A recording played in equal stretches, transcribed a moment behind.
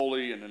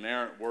and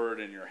inerrant word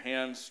in your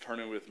hands,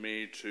 turning with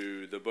me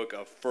to the book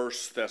of 1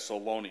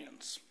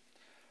 Thessalonians.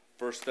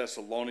 1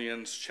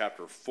 Thessalonians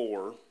chapter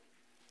 4,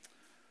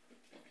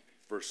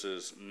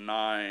 verses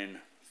 9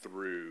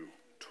 through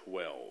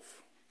 12.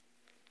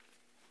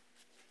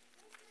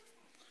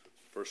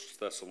 1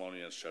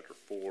 Thessalonians chapter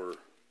 4,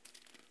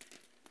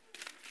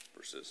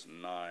 verses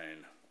 9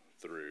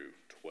 through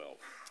 12.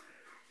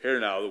 Hear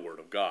now the word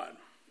of God.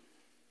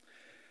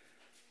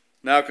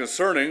 Now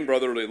concerning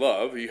brotherly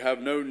love, you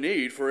have no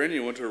need for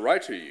anyone to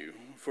write to you,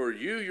 for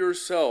you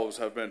yourselves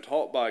have been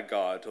taught by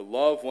God to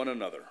love one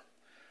another.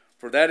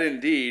 For that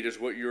indeed is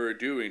what you are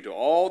doing to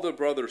all the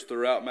brothers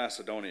throughout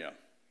Macedonia.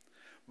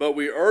 But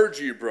we urge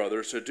you,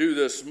 brothers, to do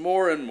this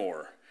more and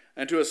more,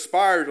 and to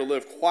aspire to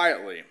live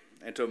quietly,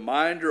 and to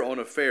mind your own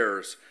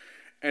affairs,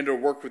 and to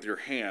work with your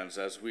hands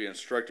as we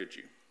instructed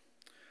you,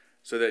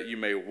 so that you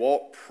may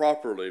walk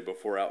properly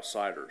before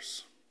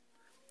outsiders,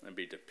 and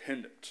be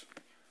dependent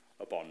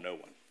upon no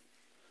one.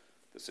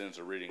 This ends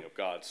a reading of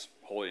God's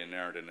holy,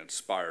 inerrant, and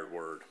inspired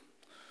word.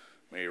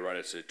 May He write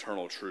its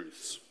eternal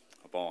truths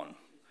upon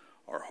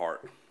our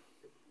heart.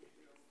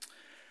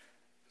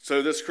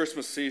 So this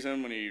Christmas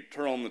season, when you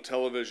turn on the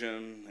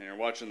television and you're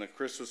watching the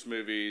Christmas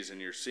movies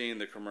and you're seeing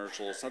the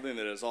commercials, something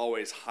that is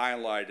always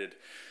highlighted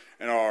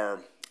in our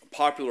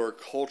popular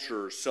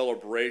culture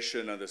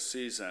celebration of the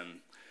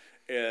season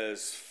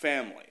is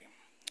family.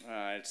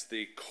 It's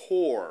the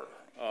core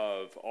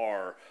of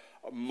our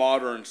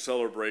modern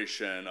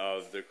celebration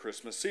of the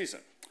Christmas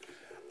season.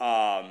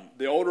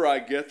 The older I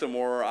get, the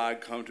more I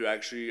come to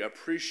actually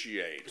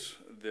appreciate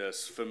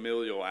this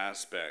familial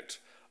aspect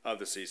of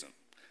the season.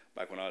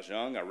 Back when I was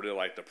young, I really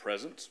liked the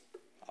presents.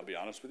 I'll be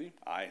honest with you,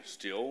 I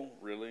still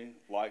really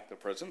like the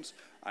presents.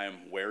 I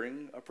am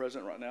wearing a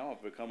present right now.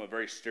 I've become a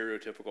very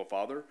stereotypical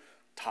father.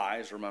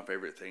 Ties are my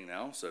favorite thing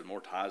now, so the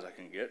more ties I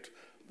can get,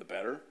 the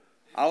better.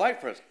 I like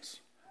presents.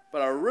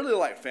 But I really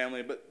like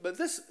family. But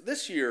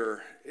this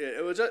year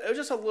it was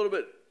just a little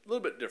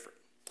bit different.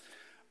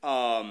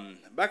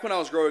 Back when I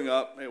was growing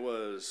up, it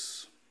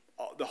was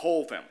the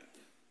whole family: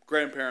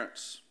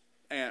 grandparents,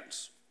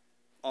 aunts,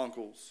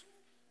 uncles,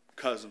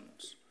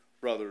 cousins,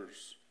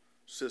 brothers,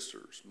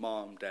 sisters,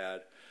 mom,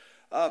 dad.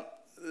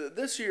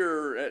 This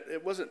year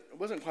it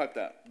wasn't quite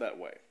that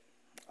way.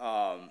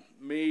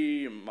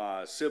 Me and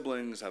my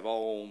siblings have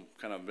all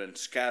kind of been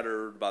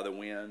scattered by the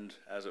wind,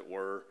 as it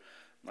were.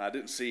 I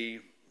didn't see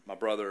my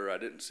brother. I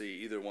didn't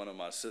see either one of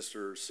my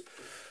sisters.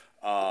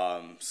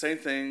 Same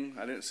thing.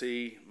 I didn't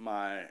see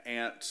my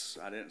aunts.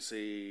 I didn't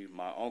see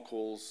my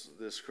uncles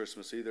this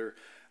Christmas either.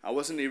 I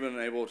wasn't even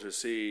able to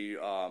see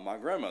my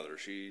grandmother.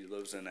 She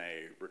lives in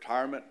a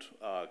retirement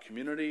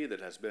community that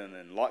has been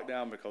in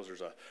lockdown because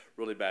there's a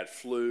really bad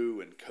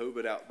flu and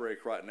COVID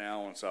outbreak right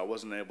now, and so I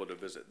wasn't able to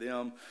visit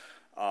them.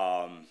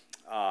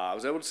 I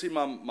was able to see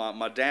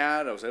my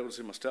dad. I was able to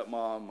see my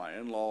stepmom, my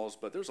in-laws,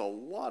 but there's a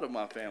lot of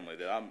my family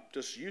that I'm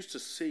just used to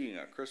seeing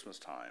at Christmas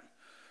time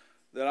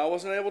that I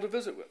wasn't able to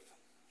visit with.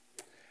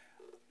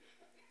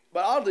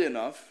 But oddly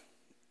enough,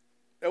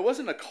 it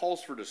wasn't a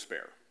cause for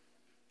despair.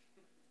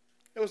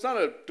 It was not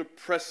a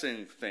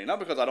depressing thing, not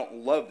because I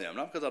don't love them,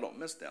 not because I don't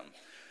miss them,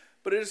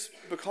 but it is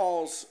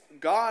because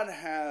God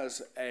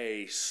has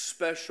a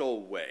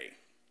special way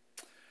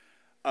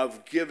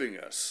of giving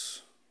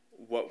us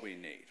what we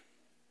need,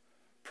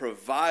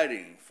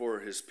 providing for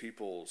His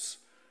people's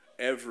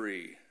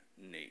every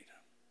need.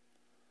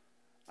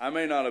 I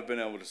may not have been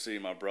able to see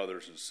my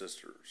brothers and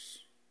sisters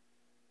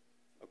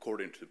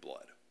according to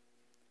blood,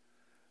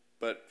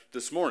 but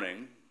this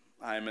morning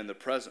I am in the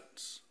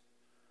presence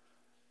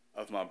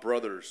of my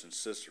brothers and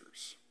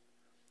sisters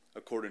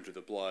according to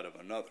the blood of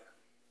another,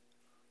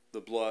 the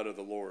blood of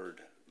the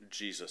Lord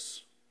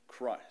Jesus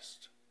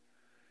Christ.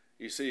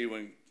 You see,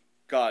 when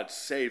God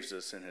saves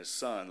us in His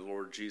Son, the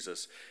Lord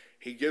Jesus,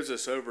 He gives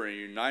us over and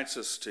unites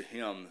us to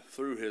Him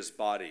through His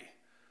body,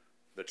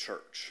 the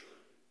church.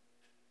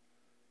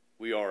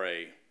 We are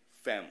a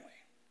family,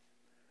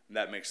 and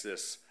that makes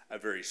this a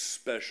very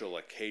special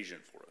occasion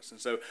for us. And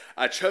so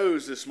I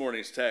chose this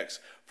morning's text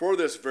for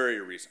this very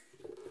reason.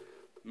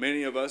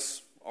 Many of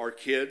us, our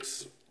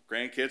kids,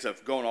 grandkids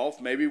have gone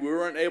off. Maybe we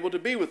weren't able to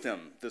be with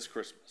them this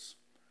Christmas.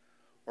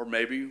 Or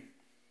maybe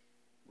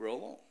we're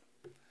alone.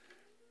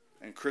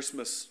 And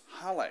Christmas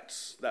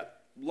highlights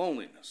that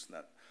loneliness,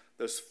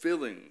 those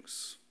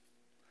feelings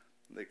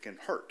that can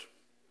hurt.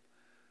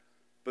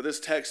 But this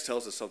text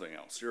tells us something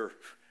else. Your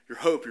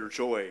hope, your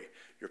joy,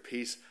 your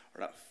peace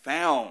are not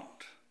found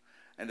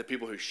in the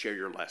people who share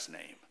your last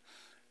name.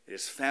 It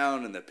is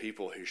found in the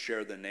people who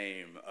share the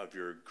name of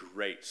your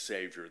great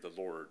Savior, the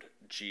Lord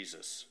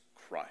Jesus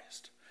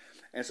Christ.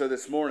 And so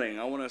this morning,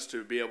 I want us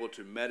to be able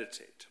to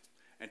meditate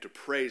and to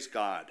praise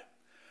God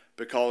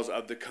because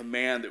of the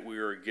command that we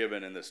are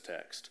given in this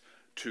text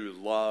to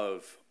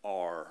love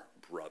our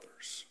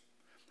brothers.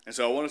 And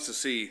so I want us to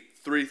see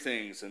three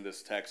things in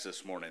this text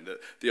this morning that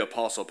the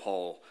Apostle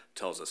Paul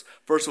tells us.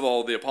 First of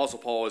all, the Apostle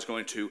Paul is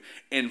going to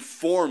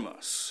inform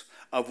us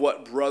of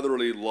what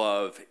brotherly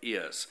love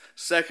is.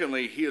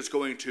 Secondly, he is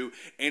going to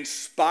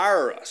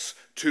inspire us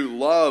to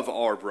love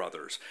our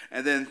brothers.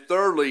 And then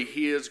thirdly,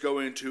 he is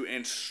going to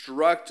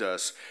instruct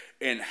us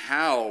in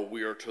how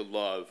we are to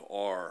love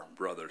our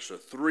brothers. So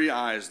 3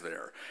 I's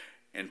there.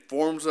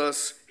 Informs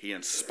us, he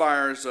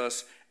inspires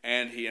us,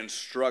 and he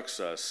instructs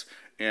us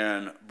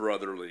in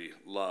brotherly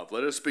love.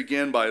 Let us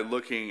begin by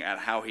looking at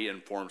how he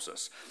informs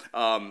us.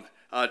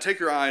 Take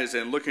your eyes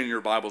and look in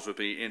your Bibles with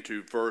me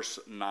into verse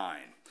 9.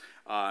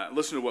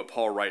 Listen to what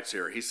Paul writes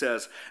here. He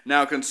says,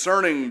 "Now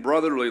concerning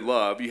brotherly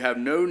love, you have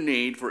no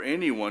need for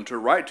anyone to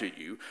write to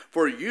you,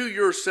 for you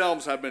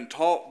yourselves have been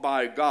taught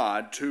by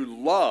God to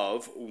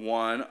love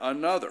one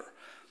another."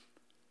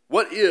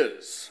 What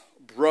is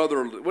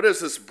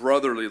this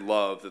brotherly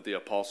love that the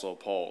Apostle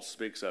Paul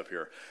speaks of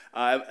here?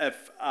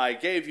 If I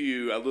gave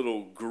you a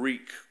little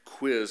Greek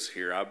quiz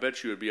here, I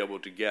bet you would be able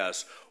to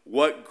guess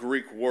what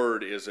Greek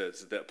word is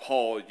it that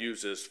Paul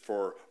uses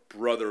for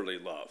brotherly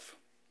love.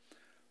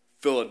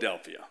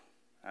 Philadelphia.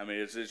 I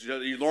mean,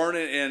 you learn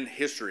it in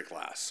history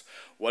class.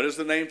 What does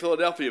the name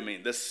Philadelphia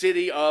mean? The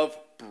city of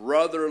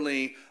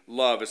brotherly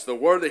love. It's the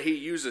word that he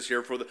uses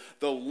here for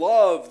the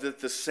love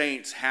that the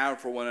saints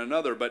have for one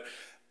another. But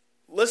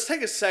let's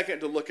take a second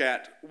to look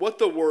at what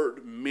the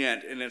word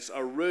meant in its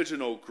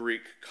original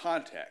Greek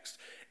context.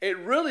 It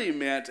really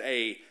meant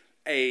a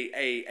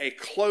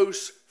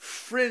close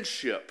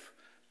friendship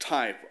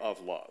type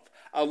of love.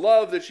 A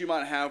love that you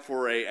might have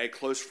for a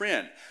close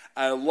friend.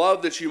 A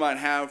love that you might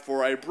have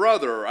for a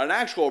brother, an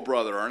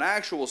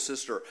actual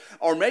sister,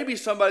 or maybe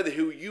somebody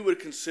who you would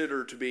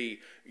consider to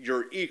be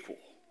your equal.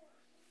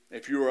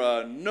 If you were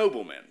a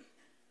nobleman,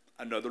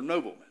 another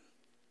nobleman.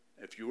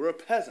 If you were a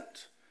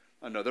peasant,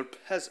 another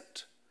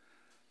peasant.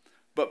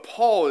 But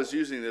Paul is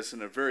using this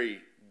in a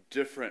very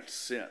different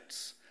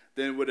sense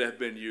than would have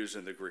been used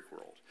in the Greek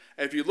world.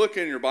 If you look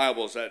in your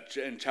Bibles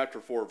in chapter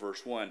 4,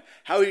 verse 1,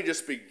 how he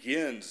just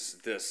begins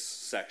this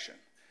section.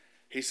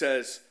 He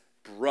says,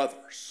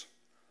 brothers.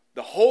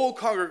 The whole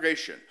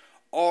congregation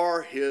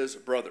are his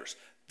brothers.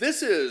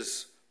 This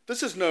is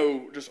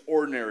no just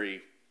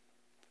ordinary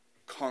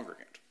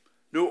congregant,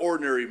 no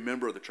ordinary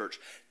member of the church.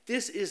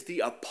 This is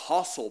the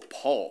Apostle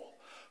Paul,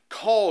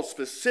 called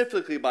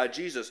specifically by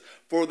Jesus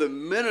for the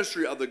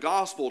ministry of the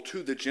gospel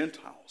to the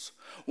Gentiles.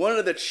 One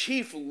of the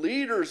chief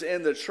leaders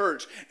in the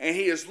church, and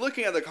he is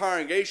looking at the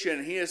congregation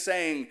and he is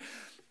saying,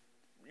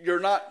 you're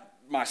not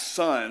my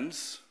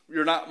sons,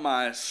 you're not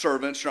my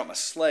servants, you're not my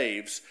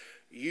slaves,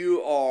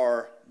 you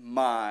are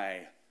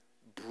my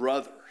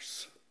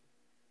brothers.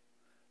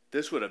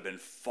 This would have been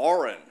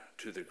foreign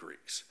to the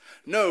Greeks.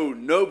 No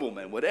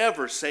nobleman would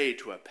ever say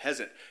to a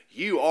peasant,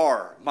 you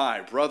are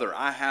my brother.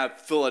 I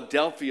have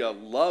Philadelphia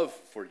love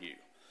for you.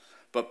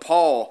 But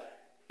Paul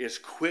is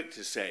quick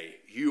to say,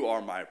 you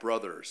are my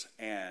brothers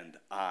and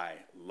I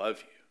love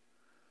you.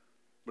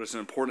 But it's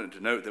important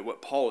to note that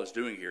what Paul is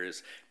doing here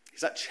is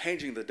he's not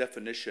changing the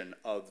definition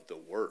of the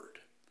word.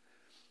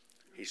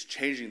 He's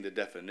changing the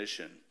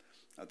definition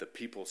of the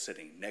people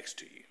sitting next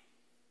to you.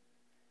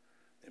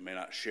 They may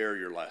not share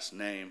your last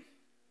name.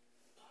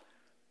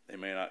 They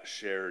may not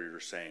share your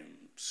same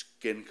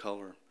skin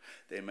color.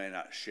 They may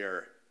not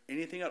share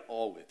anything at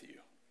all with you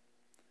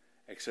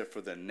except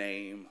for the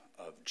name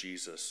of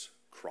Jesus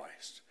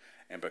Christ.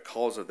 And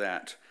because of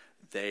that,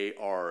 they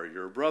are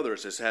your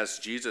brothers. As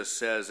Jesus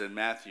says in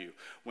Matthew,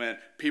 when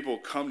people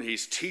come,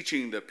 he's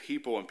teaching the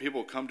people, and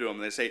people come to him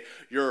and they say,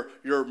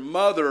 your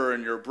mother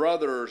and your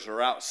brothers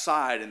are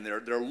outside and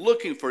they're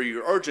looking for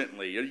you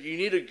urgently. You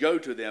need to go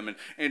to them.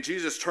 And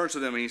Jesus turns to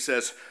them and he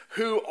says,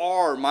 who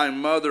are my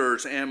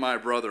mothers and my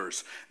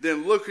brothers?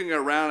 Then looking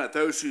around at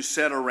those who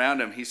sat around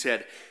him, he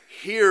said,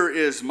 here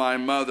is my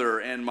mother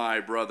and my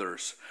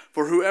brothers.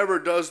 For whoever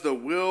does the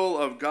will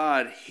of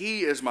God,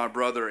 he is my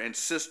brother and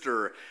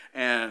sister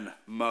and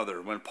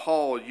mother. When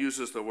Paul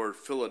uses the word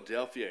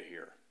Philadelphia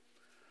here,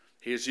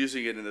 he is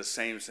using it in the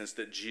same sense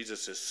that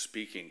Jesus is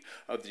speaking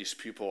of these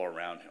people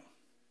around him.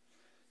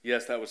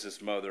 Yes, that was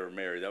his mother,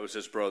 Mary. That was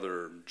his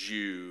brother,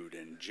 Jude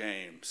and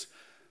James.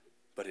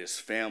 But his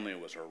family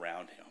was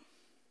around him.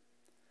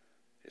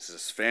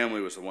 His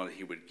family was the one that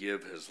he would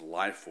give his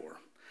life for.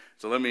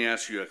 So let me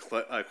ask you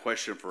a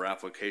question for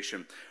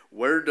application.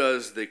 Where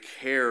does the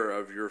care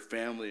of your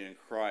family in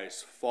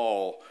Christ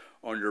fall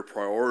on your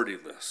priority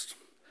list?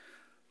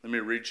 Let me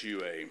read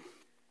you a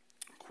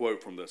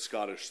quote from the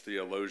Scottish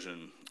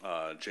theologian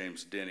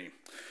James Denny.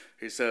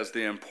 He says,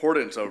 the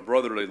importance of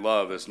brotherly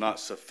love is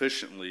not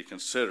sufficiently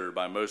considered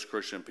by most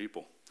Christian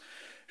people,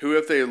 who,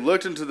 if they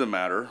looked into the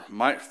matter,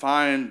 might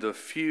find the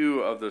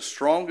few of their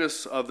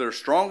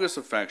strongest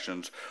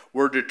affections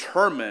were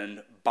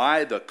determined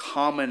by the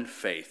common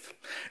faith.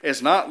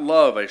 Is not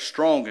love a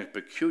strong and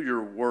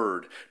peculiar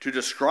word to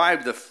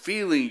describe the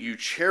feeling you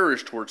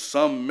cherish towards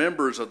some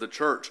members of the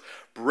church,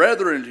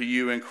 brethren to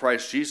you in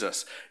Christ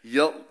Jesus?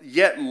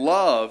 Yet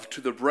love to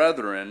the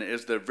brethren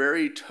is the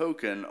very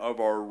token of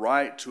our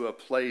right to a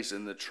place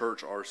in the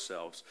church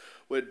ourselves.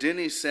 What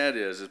Denny said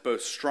is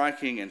both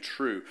striking and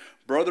true.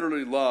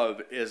 Brotherly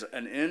love is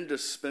an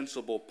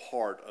indispensable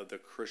part of the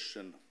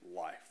Christian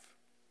life.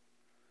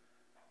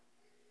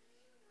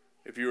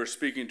 If you were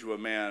speaking to a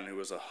man who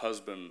was a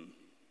husband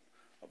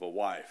of a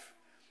wife,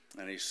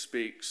 and he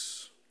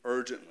speaks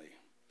urgently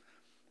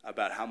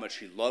about how much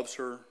he loves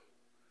her,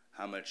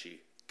 how much he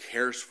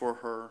cares for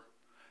her,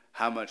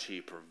 how much he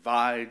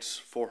provides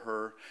for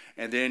her,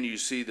 and then you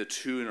see the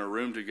two in a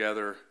room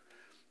together,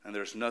 and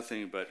there's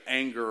nothing but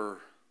anger,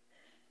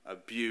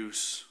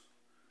 abuse,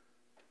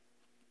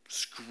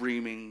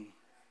 screaming,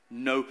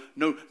 no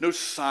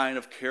sign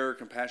of care or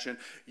compassion,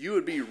 you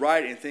would be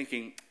right in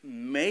thinking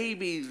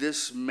maybe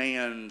this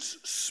man's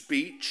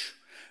speech,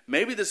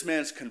 maybe this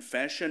man's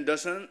confession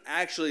doesn't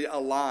actually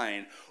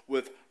align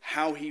with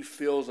how he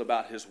feels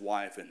about his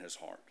wife in his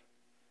heart.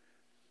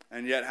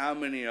 And yet how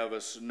many of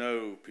us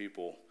know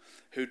people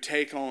who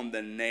take on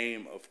the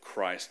name of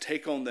Christ,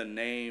 take on the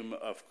name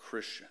of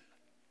Christian,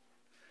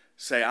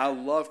 say, I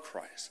love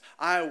Christ,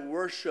 I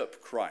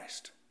worship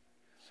Christ,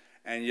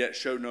 and yet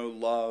show no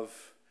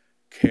love,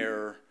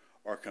 care,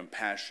 or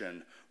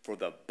compassion for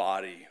the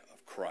body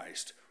of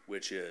Christ,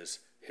 which is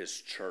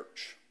his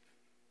church.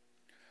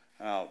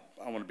 Now,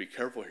 I want to be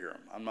careful here.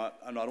 I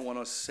don't want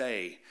to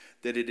say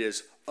that it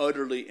is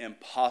utterly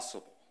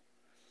impossible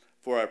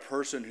for a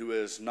person who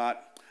is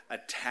not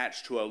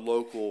attached to a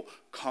local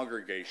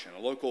congregation,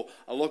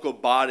 a local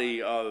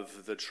body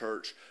of the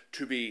church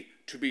to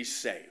be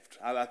saved.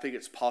 I think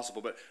it's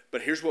possible,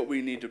 but here's what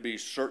we need to be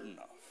certain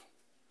of.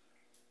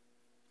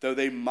 Though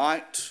they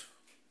might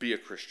be a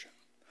Christian,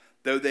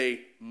 though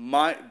they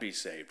might be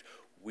saved,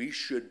 we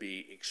should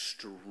be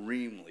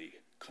extremely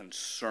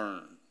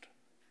concerned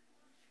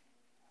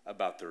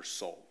about their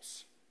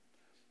souls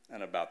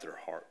and about their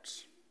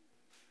hearts.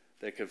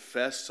 They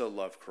confess to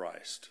love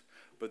Christ,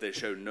 but they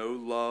show no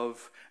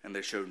love and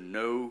they show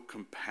no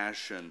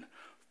compassion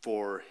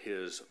for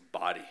his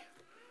body.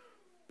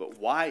 But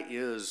why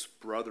is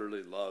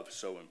brotherly love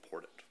so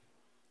important?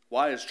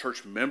 Why is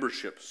church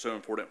membership so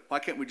important? Why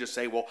can't we just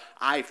say, well,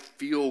 I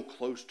feel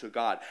close to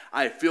God.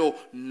 I feel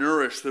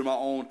nourished through my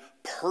own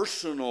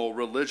personal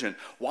religion.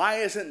 Why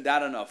isn't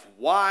that enough?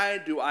 Why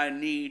do I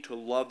need to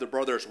love the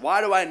brothers?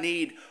 Why do I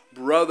need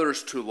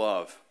brothers to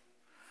love?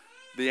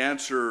 The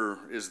answer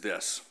is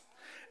this.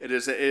 It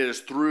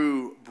is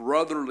through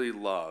brotherly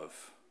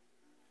love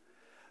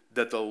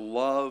that the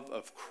love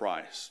of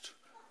Christ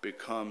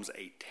becomes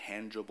a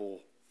tangible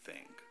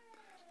thing.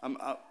 I'm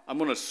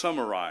going to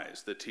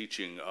summarize the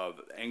teaching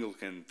of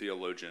Anglican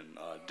theologian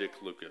Dick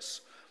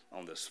Lucas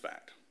on this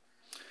fact.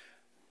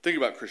 Think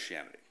about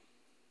Christianity.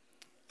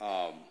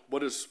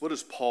 What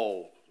does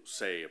Paul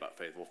say about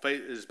faith? Well,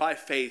 faith is by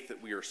faith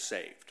that we are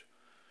saved.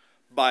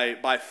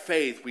 By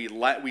faith we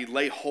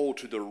lay hold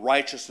to the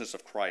righteousness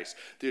of Christ,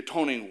 the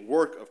atoning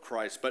work of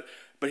Christ. But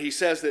he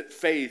says that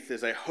faith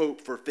is a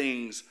hope for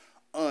things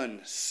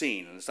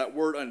unseen, and it's that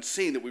word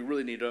unseen that we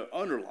really need to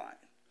underline.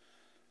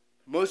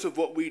 Most of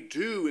what we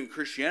do in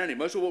Christianity,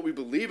 most of what we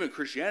believe in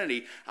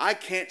Christianity, I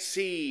can't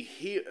see,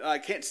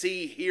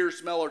 hear,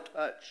 smell, or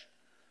touch.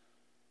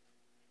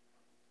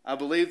 I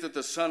believe that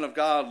the Son of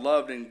God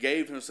loved and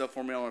gave himself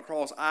for me on the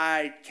cross.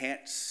 I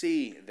can't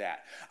see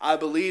that. I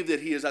believe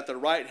that he is at the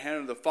right hand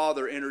of the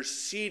Father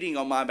interceding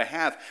on my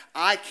behalf.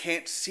 I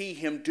can't see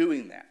him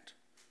doing that.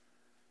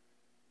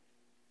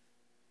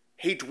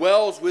 He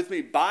dwells with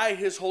me by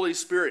his Holy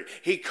Spirit.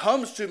 He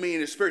comes to me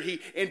in his Spirit.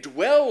 He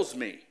indwells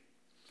me.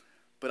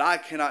 But I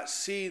cannot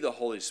see the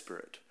Holy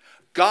Spirit.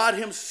 God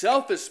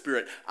himself is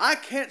Spirit. I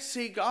can't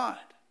see God.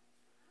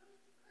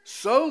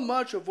 So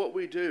much of what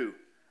we do,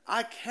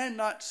 I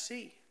cannot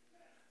see.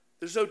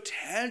 There's no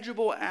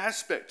tangible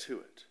aspect to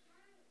it.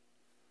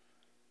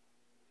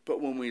 But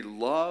when we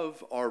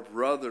love our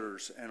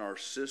brothers and our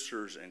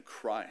sisters in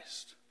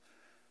Christ,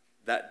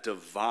 that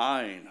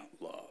divine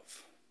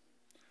love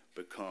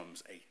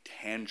becomes a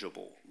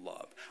tangible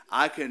love.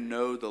 I can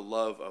know the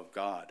love of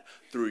God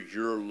through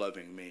your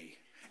loving me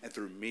and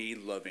through me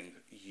loving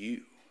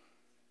you.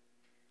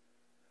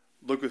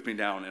 Look with me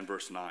down in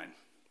verse 9.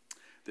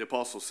 The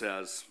apostle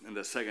says in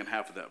the second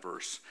half of that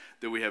verse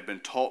that we have been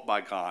taught by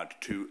God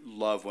to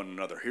love one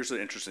another. Here's an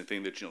interesting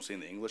thing that you don't see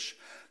in the English.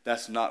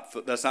 That's not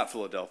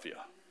Philadelphia.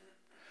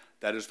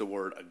 That is the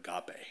word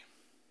agape.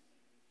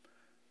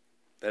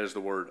 That is the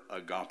word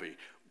agape.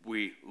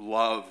 We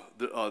love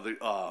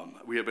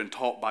we have been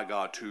taught by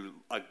God to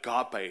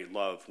agape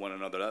love one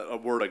another. A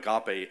word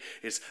agape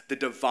is the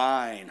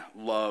divine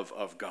love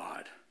of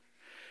God.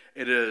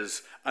 It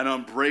is an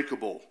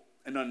unbreakable,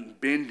 an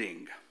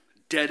unbending,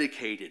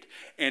 dedicated,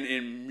 and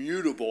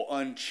immutable,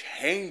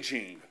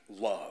 unchanging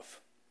love.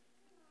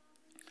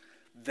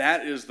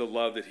 That is the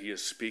love that he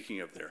is speaking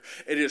of there.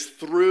 It is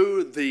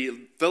through the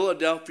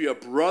Philadelphia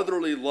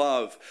brotherly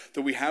love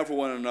that we have for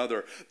one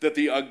another that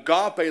the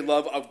agape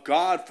love of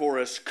God for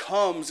us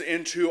comes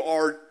into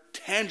our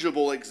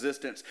tangible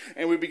existence.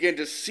 And we begin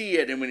to see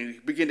it, and we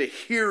begin to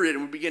hear it,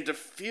 and we begin to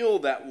feel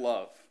that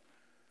love.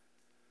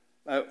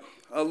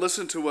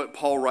 Listen to what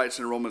Paul writes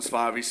in Romans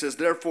 5. He says,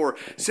 "Therefore,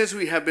 since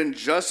we have been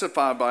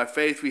justified by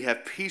faith, we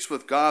have peace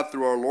with God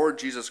through our Lord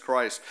Jesus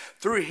Christ.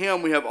 Through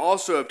him we have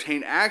also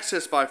obtained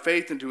access by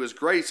faith into his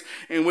grace,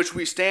 in which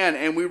we stand,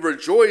 and we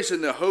rejoice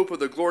in the hope of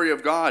the glory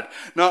of God.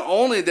 Not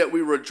only that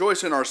we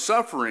rejoice in our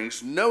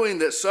sufferings, knowing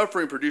that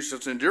suffering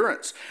produces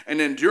endurance, and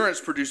endurance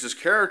produces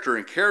character,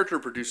 and character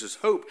produces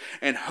hope.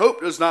 And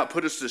hope does not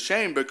put us to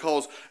shame,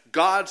 because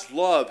God's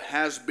love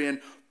has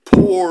been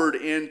poured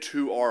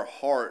into our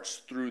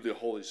hearts through the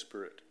Holy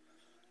Spirit."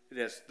 It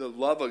has the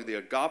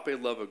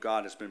agape love of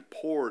God has been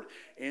poured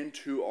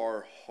into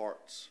our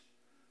hearts.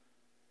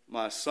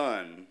 My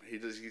son,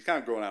 he's kind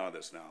of growing out of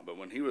this now, but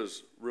when he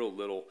was real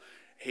little,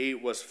 he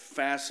was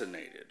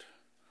fascinated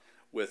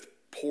with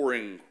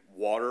pouring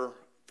water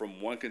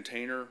from one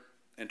container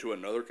into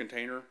another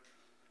container.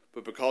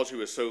 But because he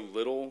was so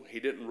little, he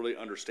didn't really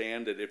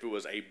understand that if it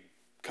was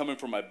coming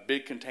from a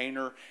big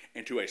container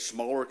into a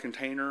smaller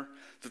container,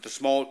 that the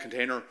small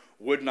container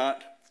would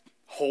not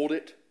hold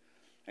it.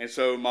 And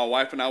so my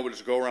wife and I would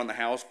just go around the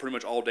house pretty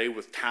much all day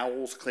with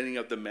towels, cleaning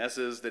up the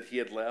messes that he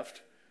had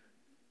left.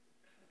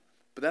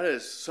 But that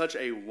is such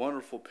a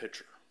wonderful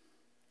picture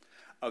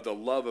of the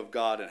love of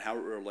God and how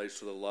it relates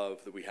to the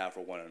love that we have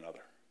for one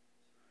another.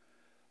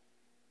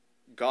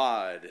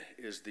 God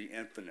is the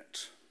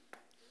infinite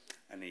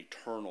and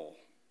eternal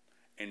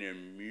and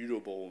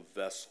immutable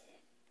vessel.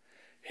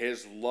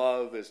 His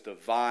love is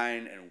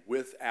divine and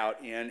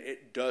without end.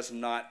 It does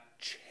not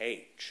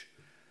change.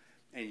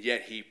 And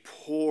yet he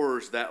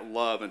pours that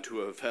love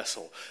into a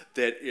vessel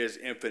that is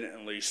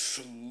infinitely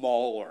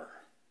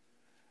smaller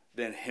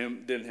than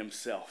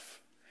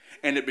himself.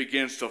 And it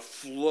begins to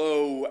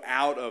flow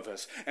out of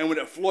us. And when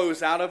it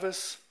flows out of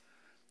us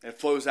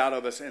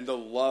in the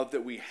love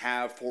that we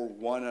have for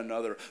one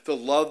another, the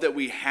love that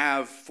we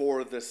have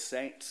for the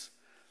saints.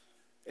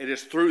 It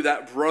is through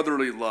that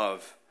brotherly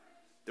love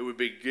that we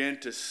begin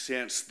to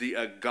sense the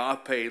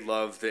agape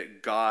love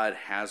that God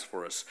has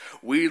for us.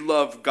 We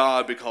love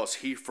God because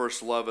he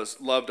first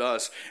loved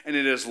us. And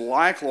it is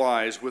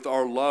likewise with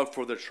our love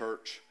for the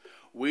church.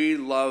 We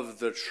love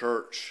the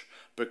church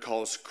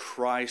because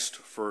Christ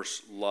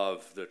first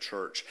loved the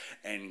church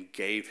and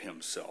gave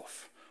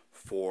himself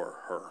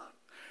for her.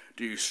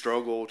 Do you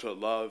struggle to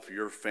love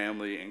your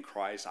family in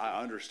Christ?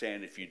 I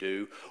understand if you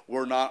do.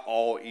 We're not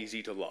all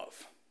easy to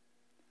love.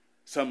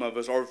 Some of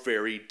us are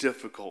very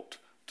difficult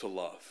to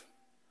love.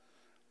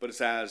 But it's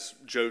as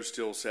Joe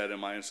Steele said in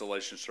my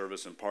installation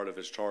service, and part of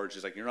his charge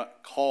is like, you're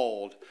not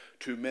called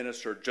to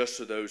minister just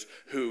to those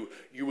who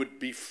you would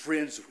be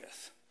friends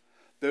with,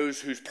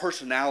 those whose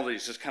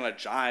personalities just kind of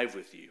jive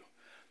with you,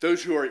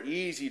 those who are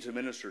easy to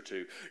minister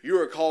to. You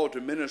are called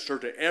to minister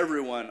to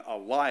everyone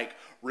alike,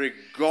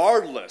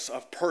 regardless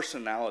of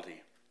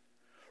personality,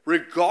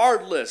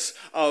 regardless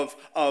of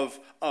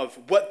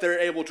what they're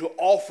able to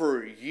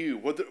offer you,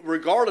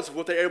 regardless of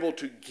what they're able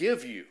to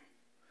give you.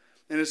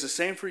 And it's the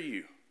same for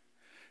you.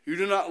 You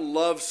do not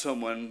love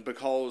someone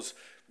because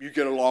you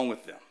get along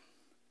with them,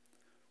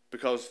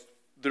 because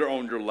they're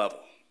on your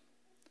level,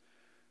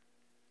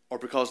 or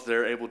because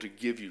they're able to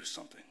give you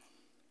something.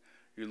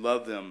 You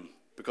love them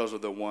because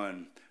of the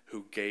one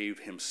who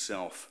gave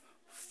himself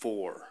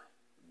for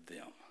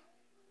them.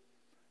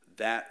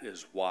 That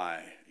is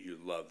why you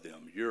love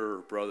them. Your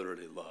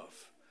brotherly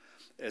love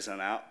is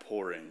an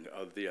outpouring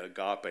of the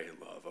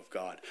agape love of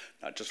God,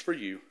 not just for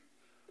you,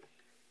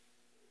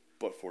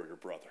 but for your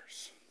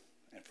brothers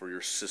and for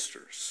your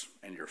sisters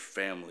and your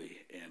family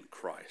in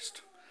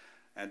Christ.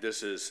 And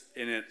this is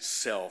in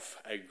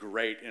itself a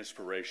great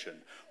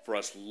inspiration for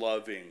us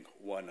loving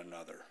one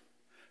another,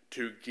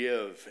 to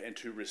give and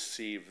to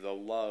receive the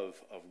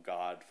love of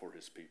God for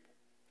his people.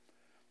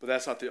 But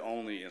that's not the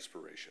only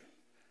inspiration.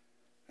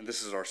 And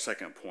this is our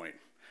second point.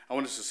 I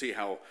want us to see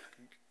how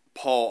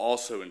Paul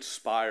also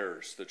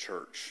inspires the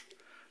church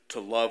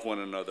to love one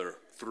another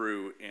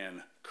through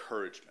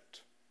encouragement.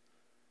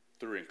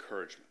 Through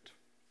encouragement.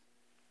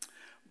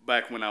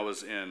 Back when I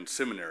was in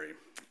seminary,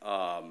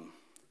 I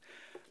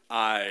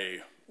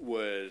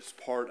was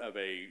part of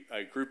a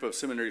group of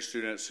seminary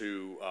students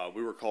who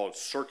we were called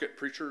circuit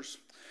preachers.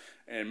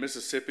 In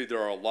Mississippi,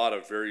 there are a lot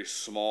of very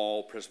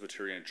small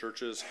Presbyterian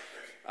churches.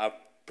 I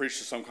preached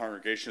to some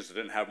congregations that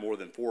didn't have more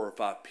than 4 or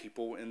 5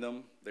 people in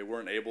them. They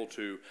weren't able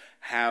to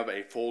have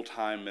a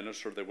full-time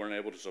minister. They weren't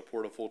able to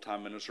support a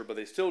full-time minister, but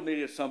they still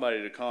needed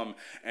somebody to come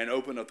and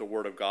open up the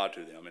Word of God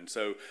to them. And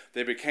so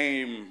they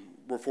became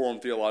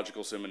Reformed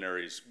Theological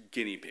Seminary's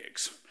guinea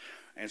pigs.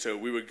 And so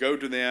we would go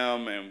to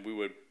them and we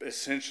would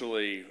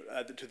essentially,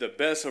 to the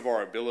best of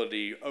our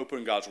ability,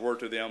 open God's Word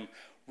to them,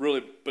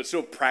 really, but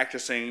still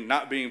practicing,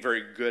 not being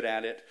very good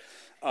at it.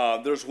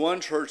 There's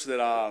one church that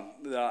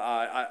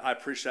I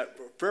preached at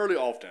fairly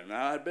often.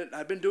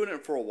 I'd been doing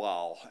it for a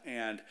while,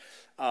 and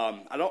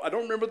I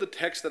don't remember the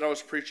text that I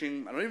was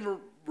preaching. I don't even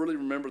really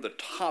remember the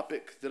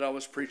topic that I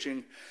was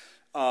preaching.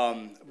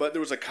 But there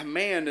was a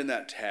command in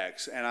that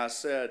text, and I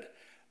said,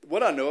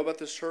 "What I know about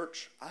this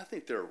church, I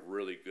think they're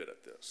really good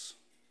at this.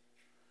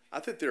 I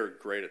think they're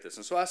great at this."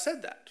 And so I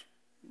said that.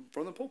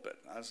 from the pulpit.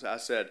 I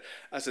said,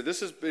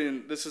 this is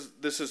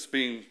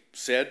being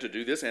said to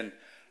do this, and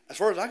as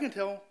far as I can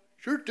tell,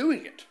 you're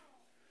doing it.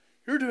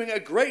 You're doing a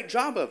great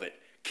job of it.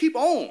 Keep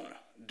on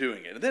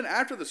doing it. And then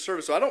after the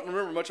service, so I don't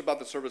remember much about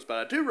the service, but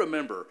I do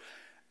remember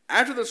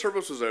after the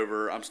service was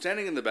over, I'm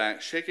standing in the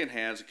back, shaking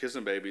hands,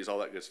 kissing babies, all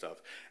that good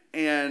stuff.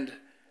 And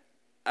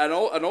an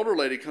older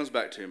lady comes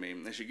back to me,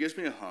 and she gives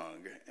me a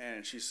hug,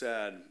 and she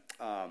said,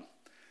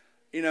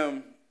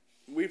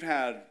 we've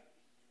had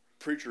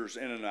preachers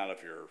in and out of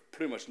here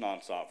pretty much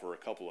nonstop for a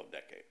couple of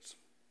decades.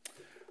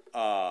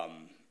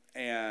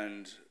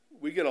 And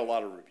we get a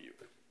lot of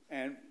rebuke.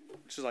 And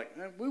she's like,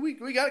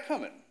 we got it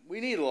coming. We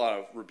need a lot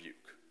of rebuke.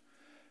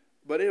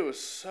 But it was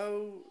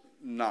so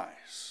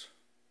nice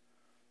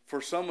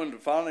for someone to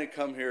finally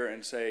come here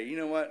and say, you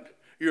know what?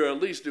 You're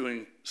at least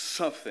doing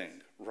something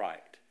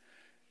right.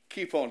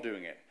 Keep on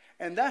doing it.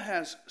 And that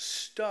has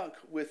stuck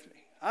with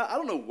me. I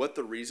don't know what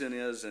the reason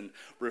is in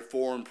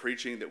Reformed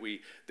preaching that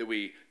we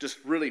just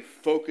really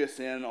focus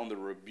in on the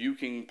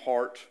rebuking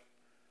part,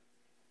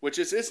 which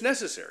is it's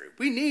necessary.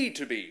 We need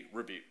to be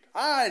rebuked.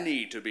 I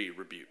need to be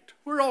rebuked.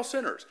 We're all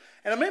sinners.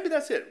 And maybe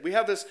that's it. We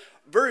have this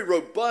very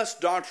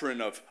robust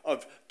doctrine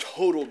of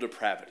total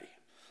depravity.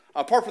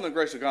 Apart from the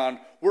grace of God,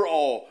 we're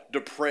all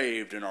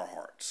depraved in our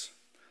hearts.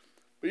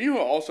 But you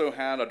also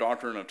had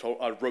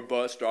a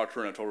robust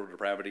doctrine of total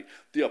depravity,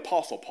 the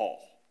Apostle Paul.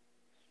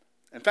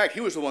 In fact,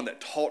 he was the one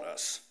that taught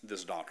us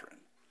this doctrine.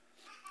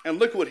 And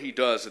look what he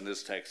does in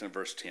this text in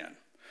verse 10.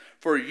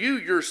 For you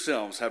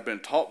yourselves have been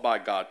taught by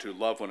God to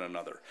love one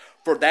another.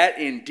 For that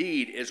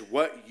indeed is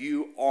what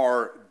you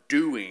are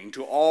doing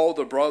to all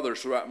the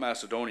brothers throughout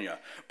Macedonia.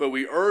 But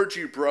we urge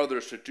you,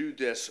 brothers, to do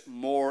this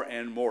more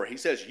and more. He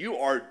says, you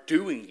are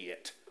doing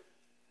it.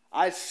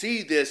 I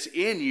see this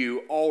in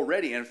you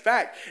already. In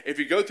fact, if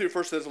you go through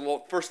 1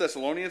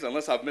 Thessalonians,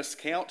 unless I've missed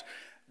count,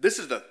 this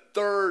is the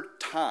third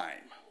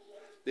time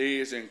that he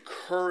has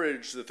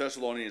encouraged the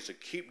Thessalonians to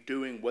keep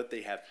doing what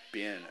they have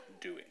been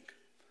doing.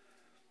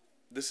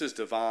 This is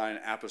divine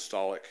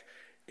apostolic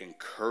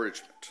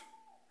encouragement.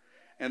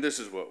 And this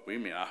is what we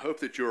mean. I hope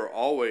that you are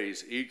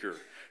always eager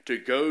to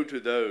go to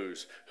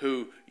those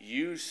who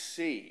you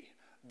see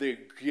the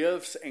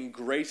gifts and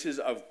graces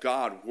of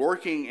God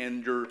working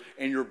in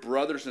your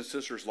brothers and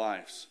sisters'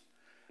 lives.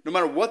 No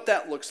matter what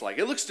that looks like.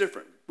 It looks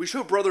different. We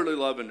show brotherly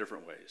love in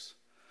different ways.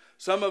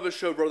 Some of us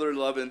show brotherly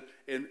love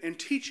in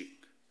teaching,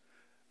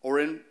 or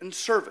in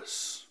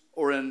service,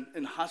 or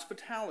in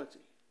hospitality,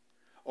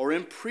 or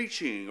in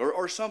preaching,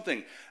 or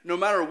something. No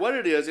matter what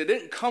it is, it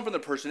didn't come from the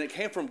person. It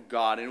came from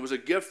God, and it was a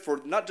gift for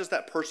not just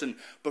that person,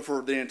 but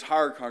for the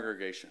entire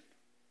congregation.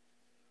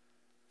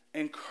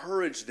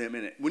 Encourage them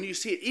in it. When you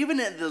see it, even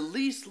in the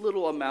least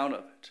little amount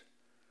of it,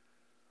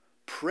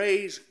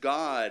 praise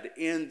God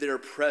in their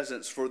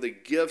presence for the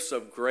gifts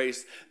of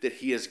grace that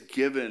he has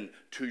given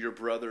to your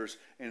brothers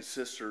and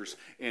sisters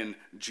in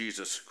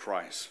Jesus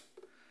Christ.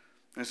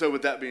 And so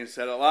with that being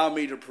said, allow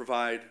me to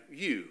provide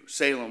you,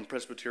 Salem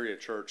Presbyterian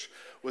Church,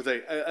 with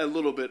a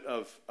little bit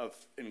of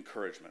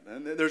encouragement.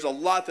 And there's a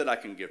lot that I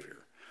can give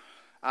here.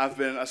 I've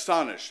been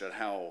astonished at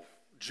how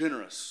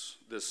generous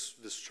this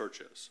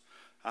church is.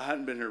 I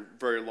hadn't been here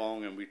very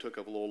long, and we took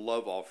up a little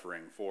love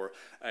offering for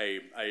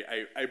a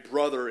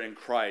brother in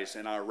Christ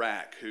in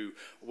Iraq who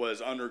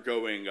was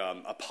undergoing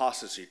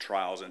apostasy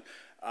trials. And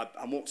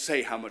I won't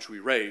say how much we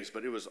raised,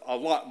 but it was a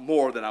lot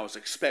more than I was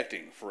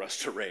expecting for us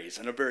to raise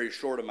in a very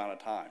short amount of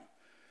time.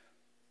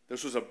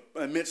 This was an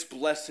immense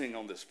blessing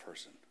on this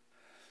person.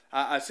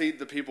 I see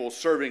the people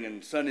serving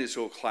in Sunday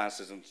school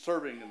classes and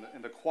serving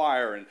in the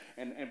choir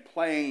and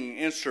playing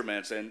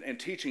instruments and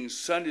teaching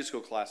Sunday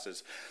school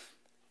classes.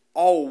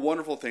 All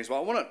wonderful things. Well,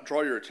 I want to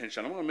draw your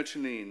attention. I don't want to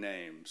mention any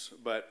names,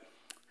 but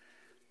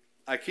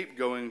I keep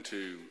going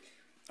to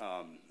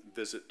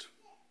visit,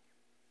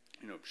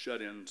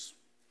 shut-ins,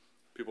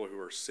 people who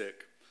are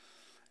sick.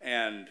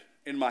 And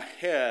in my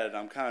head,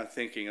 I'm kind of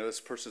thinking,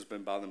 this person's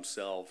been by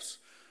themselves.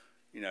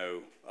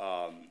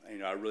 I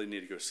really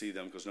need to go see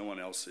them because no one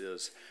else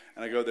is.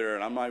 And I go there,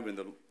 and I'm not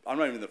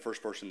even the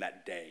first person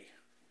that day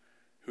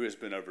who has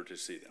been over to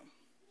see them.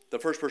 The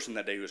first person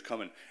that day who has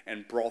come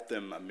and brought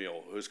them a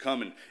meal, who has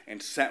come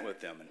and sat with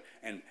them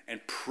and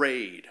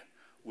prayed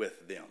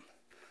with them.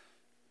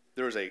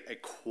 There was a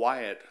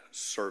quiet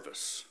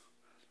service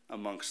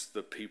amongst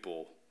the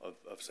people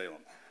of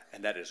Salem,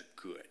 and that is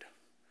good.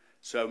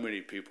 So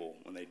many people,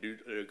 when they do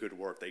good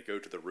work, they go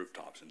to the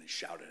rooftops and they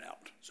shout it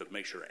out. So to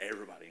make sure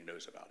everybody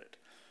knows about it.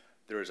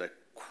 There is a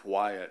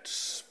quiet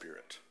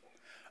spirit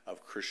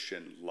of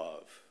Christian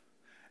love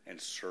and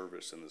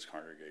service in this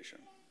congregation.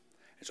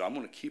 And so I'm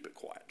going to keep it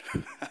quiet.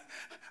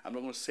 I'm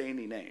not going to say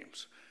any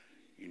names.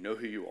 You know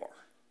who you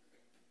are.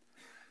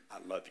 I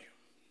love you.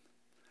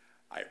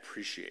 I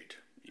appreciate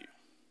you.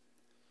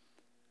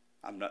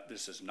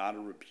 This is not a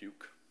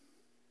rebuke.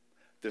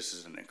 This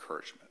is an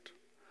encouragement.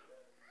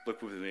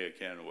 Look with me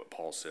again at what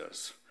Paul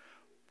says.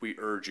 We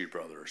urge you,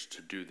 brothers,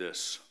 to do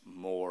this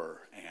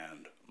more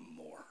and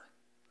more.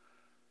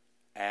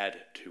 Add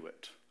to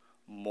it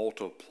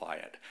multiply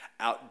it.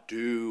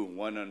 Outdo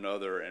one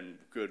another in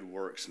good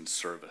works and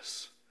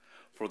service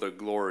for the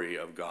glory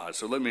of God.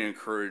 So let me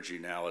encourage you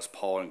now, as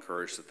Paul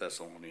encouraged the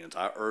Thessalonians.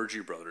 I urge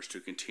you, brothers, to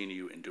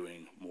continue in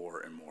doing more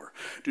and more.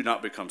 Do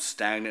not become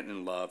stagnant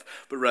in love,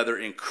 but rather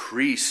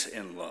increase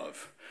in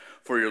love.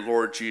 For your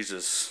Lord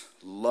Jesus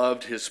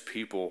loved his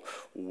people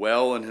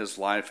well in his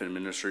life and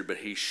ministry, but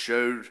he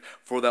showed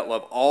for that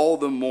love all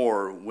the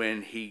more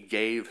when he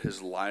gave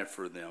his life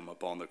for them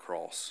upon the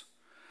cross.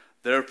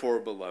 Therefore,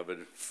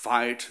 beloved,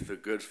 fight the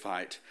good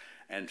fight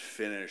and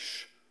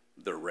finish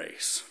the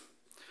race.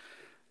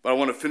 But I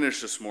want to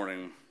finish this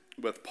morning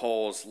with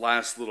Paul's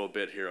last little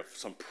bit here of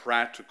some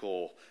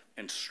practical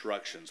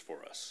instructions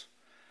for us.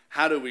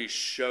 How do we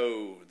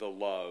show the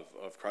love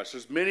of Christ?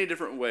 There's many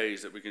different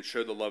ways that we can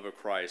show the love of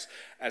Christ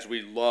as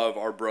we love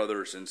our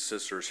brothers and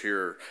sisters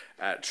here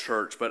at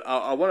church. But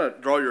I want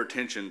to draw your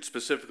attention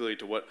specifically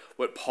to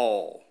what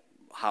Paul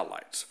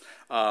highlights.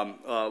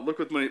 Look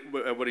with me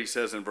at what he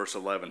says in verse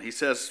 11. He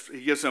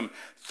gives them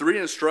 3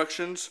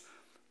 instructions,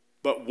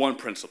 but 1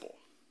 principle.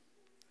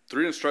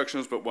 3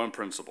 instructions, but 1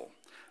 principle.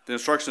 The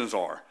instructions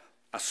are: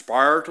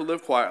 aspire to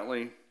live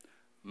quietly,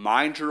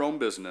 mind your own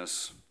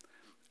business,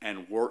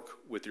 and work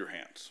with your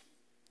hands.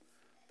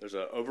 There's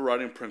an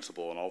overriding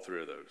principle in all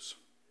 3 of those.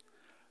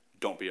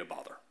 Don't be a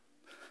bother.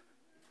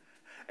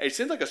 It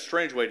seems like a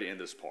strange way to end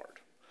this part.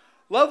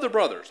 Love the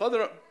brothers,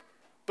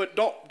 but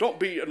don't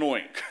be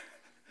annoying.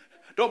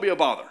 Don't be a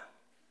bother.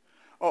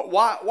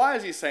 Why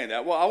is he saying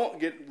that? Well, I won't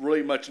get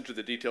really much into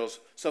the details.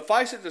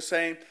 Suffice it to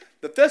say,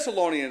 the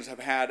Thessalonians have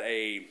had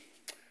a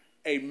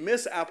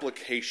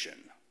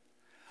misapplication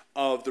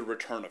of the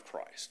return of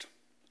Christ.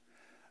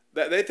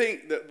 That they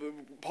think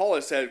that Paul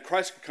has said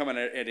Christ could come in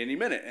at any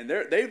minute, and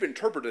they've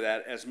interpreted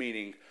that as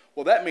meaning,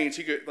 well, that means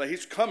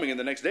he's coming in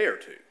the next day or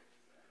two.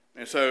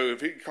 And so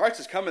if Christ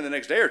is coming the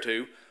next day or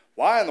two,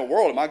 why in the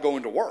world am I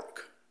going to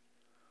work?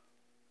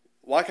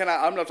 Why can't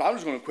I'm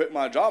just going to quit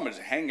my job and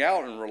just hang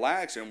out and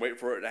relax and wait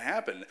for it to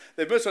happen.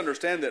 They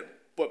misunderstand that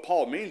what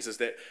Paul means is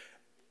that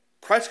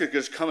Christ could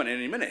just come in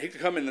any minute. He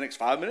could come in the next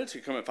 5 minutes. He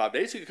could come in 5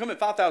 days. He could come in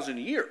 5,000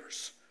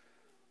 years.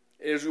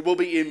 It will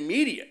be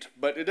immediate,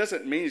 but it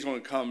doesn't mean he's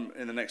going to come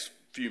in the next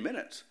few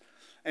minutes.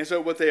 And so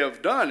what they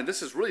have done, and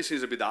this really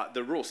seems to be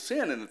the real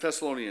sin in the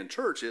Thessalonian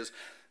church, is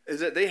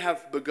that they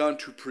have begun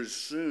to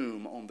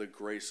presume on the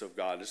grace of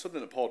God. It's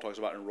something that Paul talks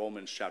about in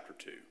Romans chapter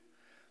 2.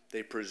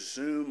 They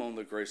presume on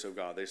the grace of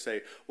God. They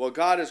say, well,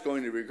 God is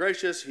going to be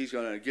gracious. He's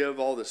going to give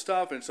all this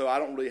stuff, and so I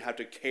don't really have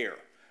to care.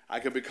 I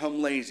can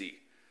become lazy.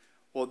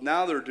 Well,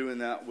 now they're doing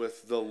that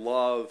with the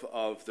love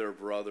of their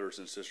brothers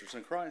and sisters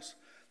in Christ.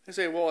 They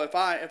say, well, if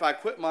I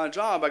quit my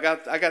job, I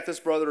got this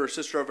brother or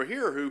sister over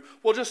here who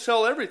will just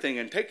sell everything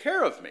and take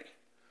care of me.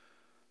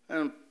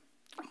 And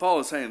Paul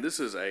is saying this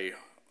is a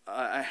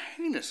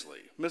heinously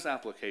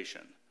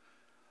misapplication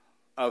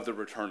of the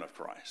return of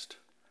Christ.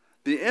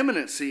 The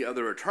imminency of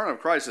the return of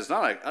Christ is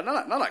not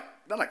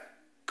a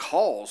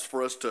cause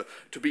for us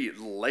to be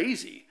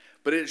lazy,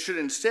 but it should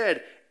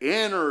instead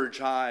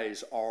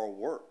energize our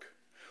work.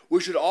 We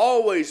should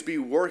always be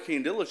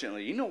working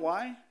diligently. You know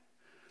why?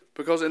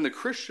 Because in the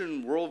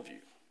Christian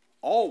worldview,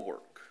 all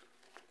work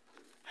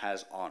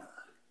has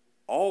honor.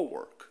 All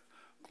work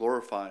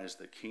glorifies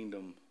the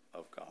kingdom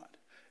of God.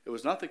 It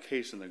was not the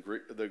case in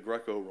the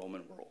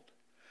Greco-Roman world.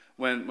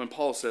 When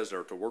Paul says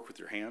there to work with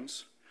your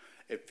hands,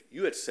 if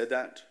you had said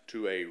that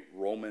to a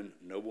Roman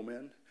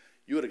nobleman,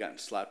 you would have gotten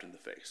slapped in the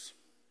face.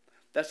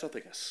 That's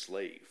something a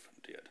slave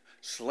did.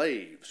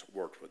 Slaves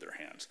worked with their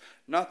hands,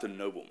 not the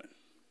nobleman.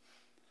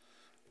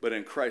 But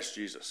in Christ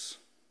Jesus,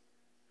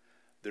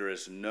 there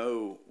is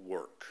no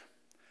work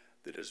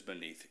that is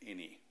beneath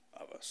any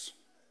of us.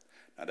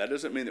 Now, that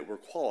doesn't mean that we're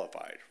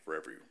qualified for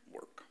every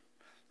work.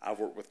 I've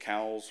worked with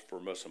cows for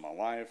most of my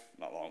life.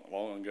 Not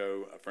long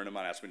ago, a friend of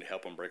mine asked me to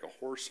help him break a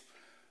horse.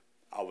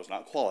 I was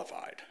not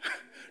qualified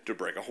to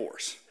break a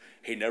horse.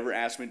 He never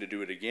asked me to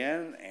do it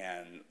again,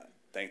 and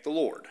thank the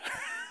Lord.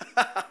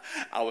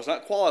 I was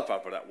not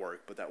qualified for that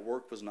work, but that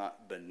work was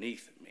not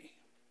beneath me.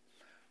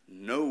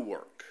 No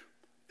work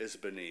is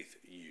beneath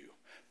you,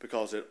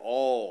 because it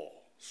all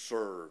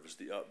serves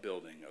the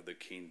upbuilding of the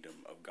kingdom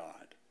of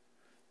God.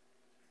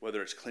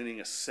 Whether it's cleaning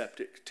a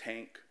septic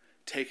tank,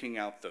 taking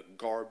out the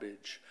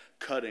garbage,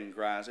 cutting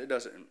grass, it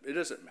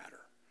doesn't matter.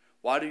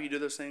 Why do you do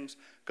those things?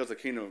 Because the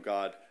kingdom of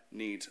God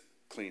needs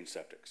clean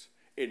septics.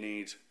 It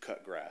needs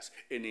cut grass.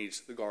 It needs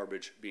the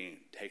garbage being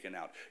taken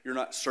out. You're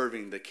not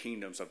serving the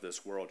kingdoms of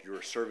this world.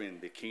 You're serving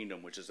the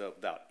kingdom which is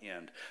without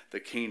end, the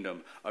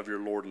kingdom of your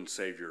Lord and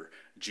Savior,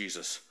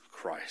 Jesus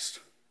Christ.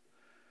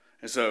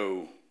 And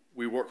so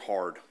we work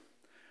hard.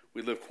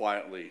 We live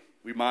quietly.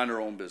 We mind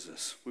our own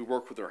business. We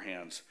work with our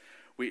hands.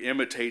 We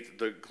imitate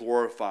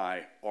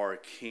glorify our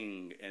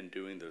King in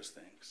doing those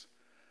things.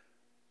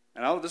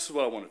 And this is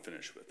what I want to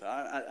finish with.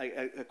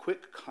 A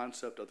quick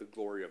concept of the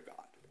glory of God.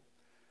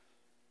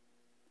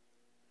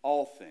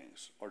 All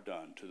things are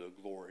done to the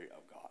glory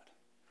of God.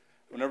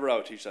 Whenever I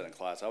would teach that in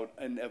class, I would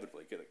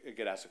inevitably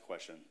get asked a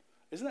question.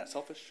 Isn't that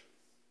selfish?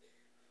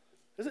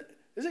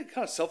 Is it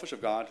kind of selfish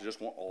of God to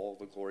just want all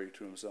the glory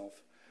to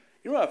himself?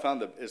 You know what I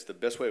found that is the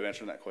best way of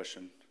answering that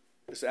question?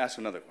 Is to ask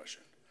another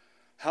question.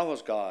 How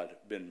has God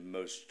been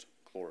most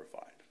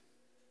glorified?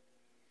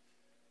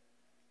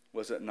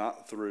 Was it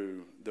not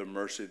through the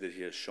mercy that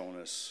he has shown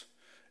us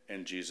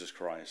in Jesus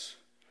Christ,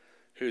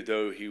 who,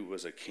 though he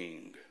was a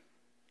king,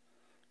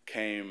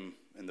 came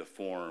in the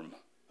form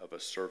of a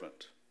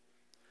servant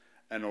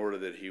in order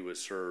that he would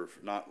serve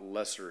not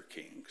lesser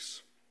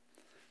kings,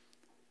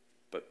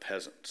 but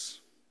peasants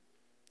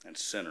and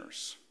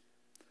sinners,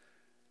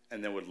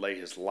 and then would lay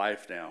his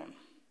life down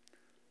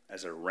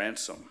as a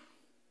ransom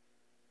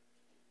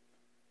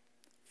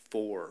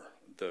for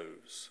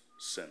those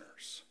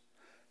sinners.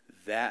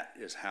 That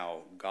is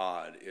how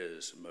God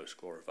is most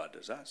glorified.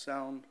 Does that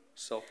sound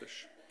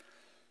selfish?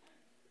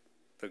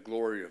 The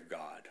glory of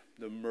God,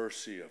 the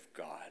mercy of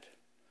God,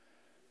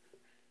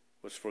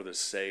 was for the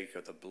sake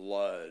of the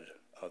blood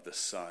of the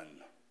Son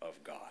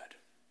of God.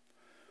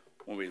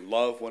 When we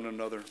love one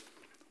another,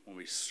 when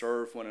we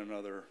serve one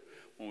another,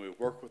 when we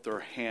work with our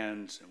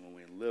hands, and when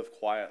we live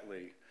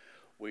quietly,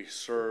 we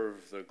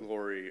serve the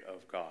glory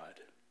of God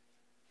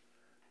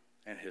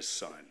and his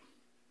Son,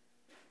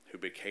 who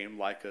became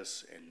like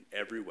us in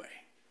every way.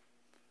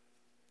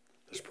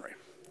 Let's pray.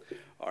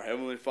 Our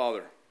Heavenly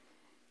Father,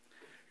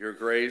 your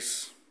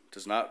grace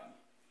does not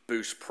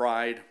boost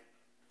pride.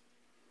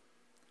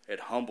 It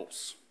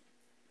humbles.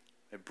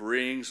 It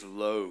brings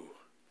low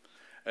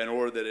in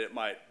order that it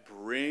might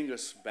bring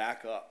us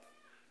back up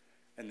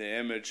in the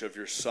image of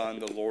your Son,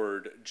 the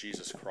Lord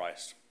Jesus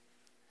Christ.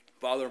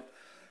 Father,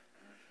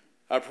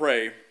 I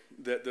pray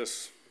that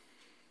this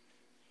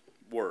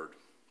word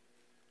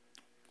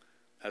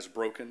has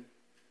broken,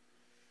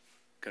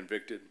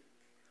 convicted,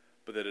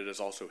 but that it has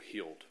also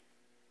healed,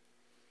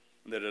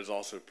 and that it has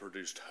also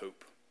produced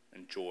hope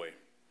and joy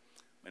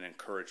and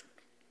encouragement.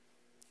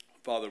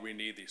 Father, we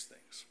need these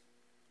things.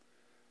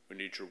 We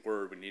need your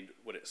word. We need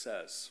what it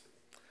says.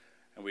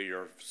 And we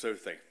are so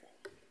thankful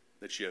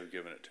that you have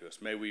given it to us.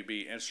 May we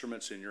be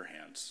instruments in your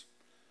hands.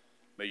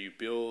 May you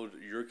build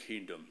your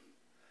kingdom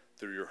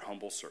through your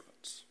humble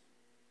servants.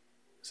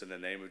 It's in the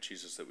name of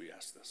Jesus that we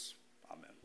ask this. Amen.